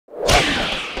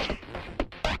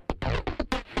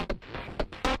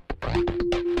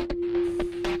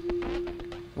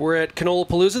We're at Canola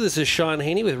Palooza. This is Sean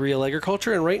Haney with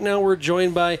RealAgriculture, and right now we're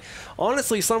joined by,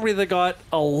 honestly, somebody that got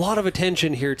a lot of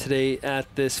attention here today at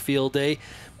this field day,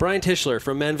 Brian Tischler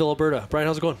from Manville, Alberta. Brian,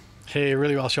 how's it going? Hey,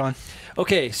 really well, Sean.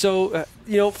 Okay, so,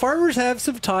 farmers have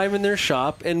some time in their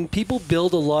shop, and people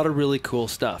build a lot of really cool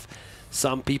stuff.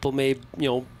 Some people may,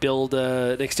 build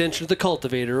an extension to the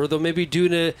cultivator, or they'll maybe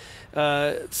do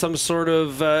some sort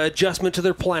of adjustment to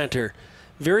their planter.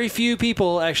 Very few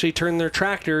people actually turn their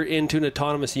tractor into an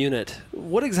autonomous unit.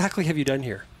 What exactly have you done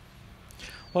here?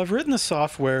 Well, I've written the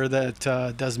software that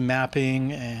does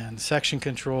mapping and section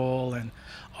control and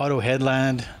auto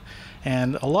headland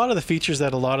and a lot of the features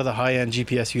that a lot of the high-end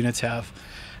GPS units have.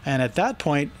 And at that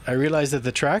point, I realized that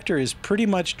the tractor is pretty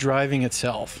much driving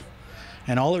itself.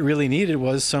 And all it really needed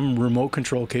was some remote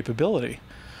control capability.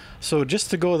 So just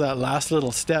to go that last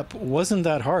little step wasn't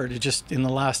that hard. It just in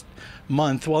the last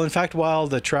month, well, in fact, while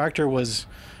the tractor was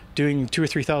doing 2,000 or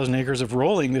 3,000 acres of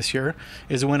rolling this year,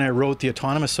 is when I wrote the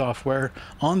autonomous software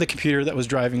on the computer that was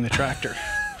driving the tractor.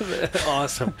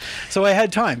 Awesome. So I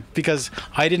had time because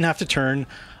I didn't have to turn.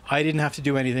 I didn't have to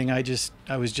do anything. I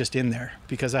was just in there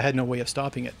because I had no way of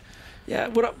stopping it. Yeah,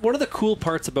 one of the cool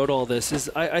parts about all this is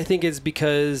I think is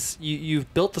because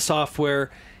you've built the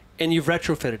software and you've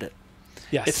retrofitted it.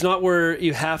 Yes. It's not where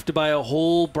you have to buy a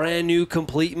whole brand new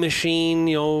complete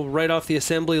machine, right off the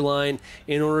assembly line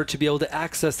in order to be able to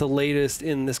access the latest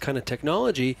in this kind of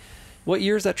technology. What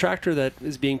year is that tractor that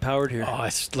is being powered here? Oh,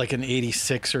 it's like an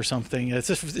 86 or something. It's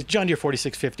a John Deere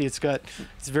 4650.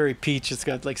 It's very peach. It's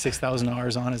got like 6,000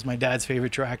 hours on it. It's my dad's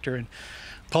favorite tractor, and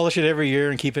polish it every year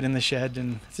and keep it in the shed,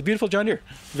 and it's a beautiful John Deere.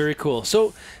 Very cool.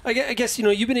 So I guess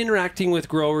you've been interacting with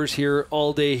growers here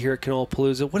all day here at Canola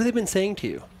Palooza. What have they been saying to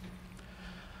you?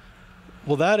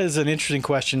 Well, that is an interesting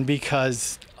question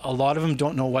because a lot of them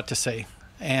don't know what to say,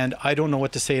 and I don't know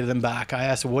what to say to them back. I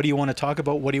ask, what do you want to talk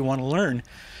about? What do you want to learn?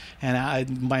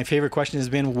 And my favorite question has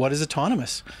been, what is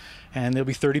autonomous? And there'll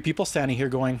be 30 people standing here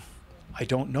going, I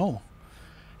don't know.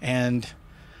 And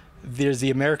there's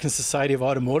the American Society of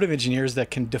Automotive Engineers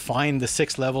that can define the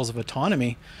 6 levels of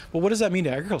autonomy. Well, what does that mean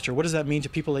to agriculture? What does that mean to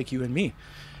people like you and me?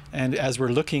 And as we're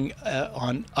looking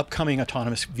on upcoming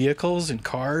autonomous vehicles and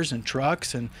cars and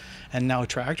trucks and now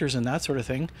tractors and that sort of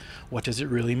thing, what does it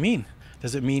really mean?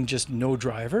 Does it mean just no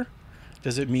driver?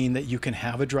 Does it mean that you can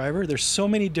have a driver? There's so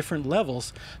many different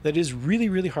levels that is really,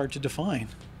 really hard to define.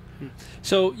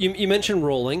 So you mentioned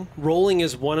rolling. Rolling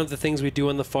is one of the things we do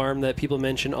on the farm that people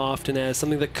mention often as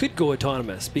something that could go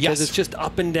autonomous because it's just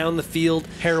up and down the field.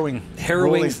 Harrowing,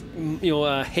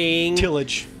 haying.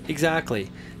 Tillage. Exactly.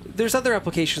 There's other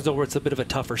applications though where it's a bit of a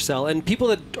tougher sell, and people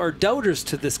that are doubters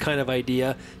to this kind of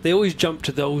idea, they always jump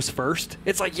to those first.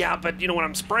 It's like, yeah, but when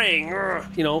I'm spraying,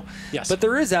 Yes. But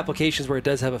there is applications where it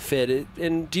does have a fit.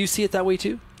 And do you see it that way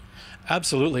too?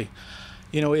 Absolutely.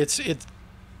 It's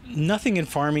nothing in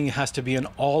farming has to be an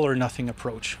all or nothing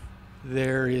approach.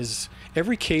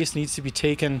 Every case needs to be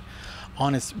taken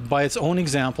by its own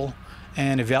example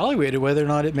and evaluated whether or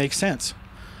not it makes sense.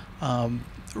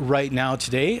 Right now,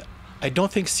 today, I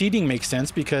don't think seeding makes sense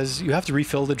because you have to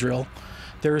refill the drill.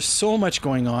 There is so much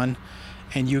going on,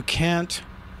 and you can't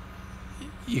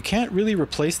really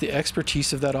replace the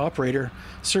expertise of that operator,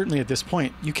 certainly at this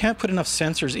point. You can't put enough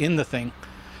sensors in the thing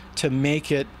to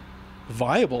make it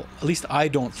viable. At least I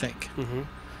don't think.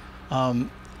 Mm-hmm.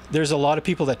 There's a lot of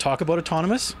people that talk about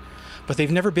autonomous, but they've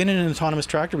never been in an autonomous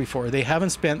tractor before. They haven't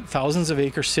spent thousands of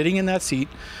acres sitting in that seat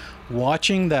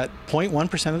watching that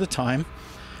 0.1% of the time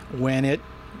when it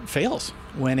fails,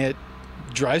 when it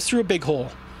drives through a big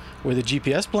hole, where the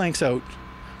GPS blanks out,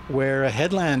 where a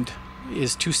headland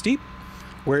is too steep,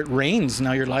 where it rains,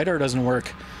 now your LiDAR doesn't work,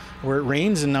 where it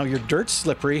rains and now your dirt's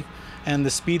slippery, and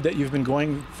the speed that you've been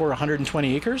going for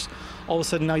 120 acres, all of a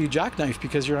sudden now you jackknife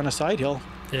because you're on a side hill.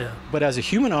 Yeah. But as a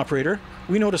human operator,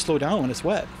 we know to slow down when it's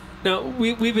wet. Now,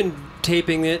 we've been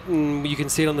taping it, and you can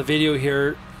see it on the video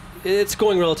here. It's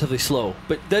going relatively slow,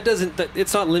 but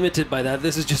it's not limited by that.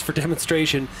 This is just for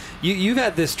demonstration. You've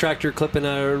had this tractor clipping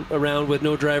around with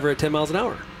no driver at 10 miles an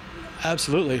hour.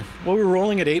 Absolutely. Well, we were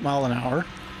rolling at 8 miles an hour.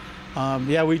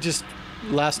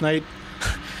 Last night,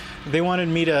 they wanted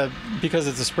me to, because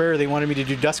it's a sprayer, they wanted me to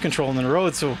do dust control on the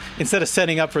road. So instead of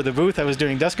setting up for the booth, I was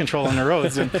doing dust control on the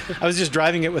roads, and I was just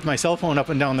driving it with my cell phone up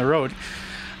and down the road.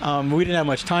 We didn't have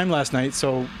much time last night,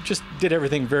 so just did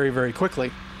everything very, very quickly.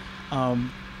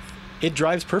 It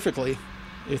drives perfectly.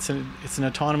 It's an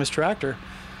autonomous tractor,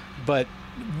 but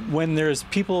when there's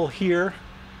people here,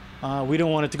 we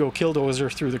don't want it to go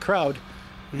killdozer through the crowd,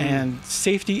 and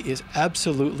safety is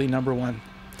absolutely number one.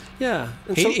 Yeah.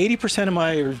 80% of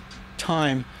my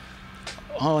time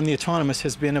on the autonomous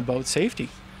has been about safety,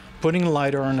 putting a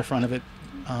LiDAR on the front of it,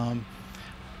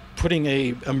 putting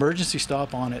a emergency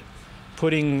stop on it,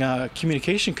 putting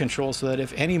communication control so that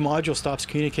if any module stops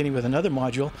communicating with another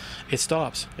module, it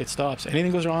stops. It stops.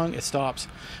 Anything goes wrong, it stops.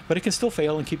 But it can still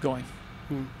fail and keep going.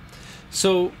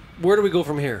 So where do we go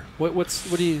from here? Where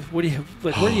do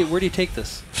you take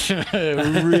this?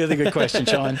 Really good question,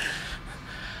 Sean.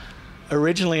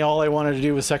 Originally, all I wanted to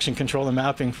do was section control and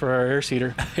mapping for our air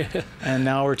seeder, and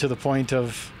now we're to the point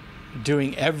of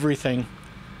doing everything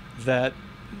that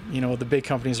the big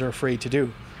companies are afraid to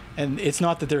do. And it's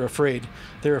not that they're afraid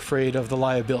of the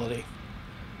liability.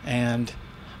 And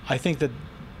I think that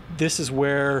this is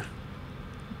where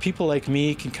people like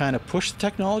me can kind of push the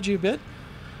technology a bit.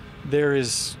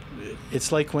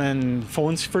 It's like when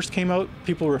phones first came out,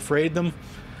 people were afraid of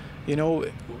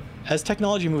them. As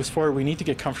technology moves forward, we need to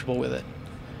get comfortable with it.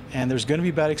 And there's going to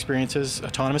be bad experiences.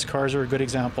 Autonomous cars are a good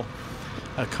example.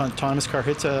 An autonomous car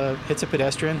hits a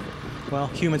pedestrian. Well,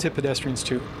 humans hit pedestrians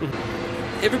too.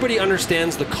 Everybody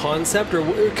understands the concept, or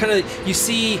kind of you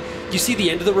see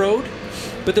the end of the road,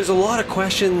 but there's a lot of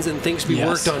questions and things to be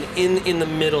worked on in the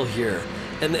middle here,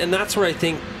 and that's where I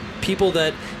think people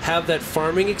that have that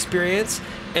farming experience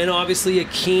and obviously a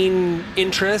keen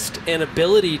interest and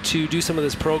ability to do some of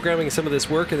this programming and some of this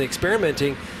work and the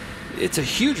experimenting, it's a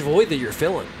huge void that you're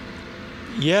filling.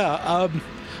 Yeah,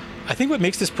 I think what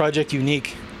makes this project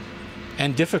unique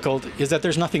and difficult is that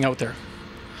there's nothing out there.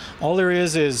 All there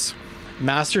is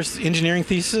master's engineering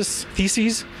theses,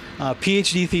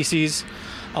 PhD theses,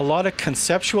 a lot of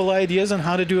conceptual ideas on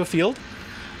how to do a field.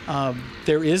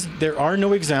 There are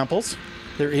no examples.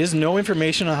 There is no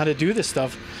information on how to do this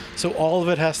stuff. So all of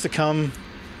it has to come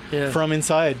from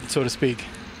inside, so to speak.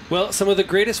 Well, some of the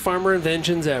greatest farmer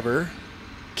inventions ever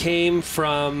came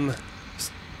from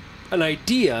an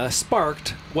idea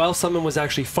sparked while someone was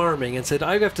actually farming and said,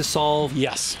 I have to solve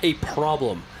a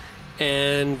problem.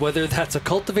 And whether that's a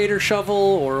cultivator shovel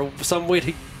or some way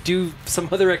to do some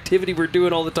other activity we're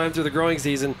doing all the time through the growing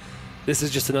season, this is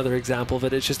just another example of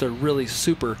it. It's just a really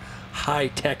super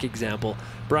high-tech example.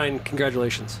 Brian,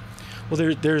 congratulations. Well,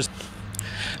 there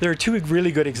are two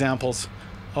really good examples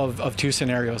of two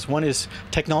scenarios. One is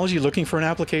technology looking for an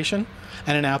application,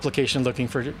 and an application looking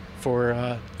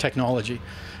for technology.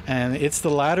 And it's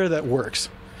the latter that works.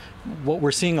 What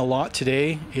we're seeing a lot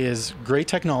today is great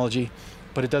technology,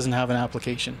 but it doesn't have an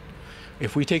application.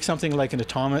 If we take something like an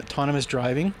autonomous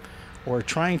driving, or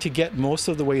trying to get most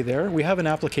of the way there, we have an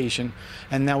application,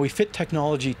 and now we fit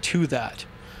technology to that.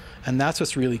 And that's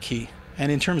what's really key.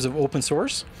 And in terms of open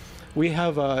source, we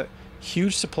have a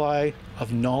huge supply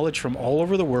of knowledge from all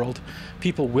over the world,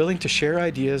 people willing to share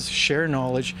ideas, share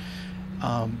knowledge.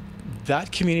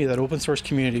 That community, that open source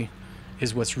community,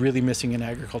 is what's really missing in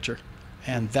agriculture.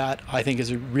 And that, I think,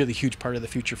 is a really huge part of the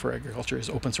future for agriculture,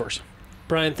 is open source.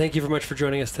 Brian, thank you very much for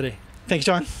joining us today. Thanks,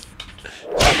 John.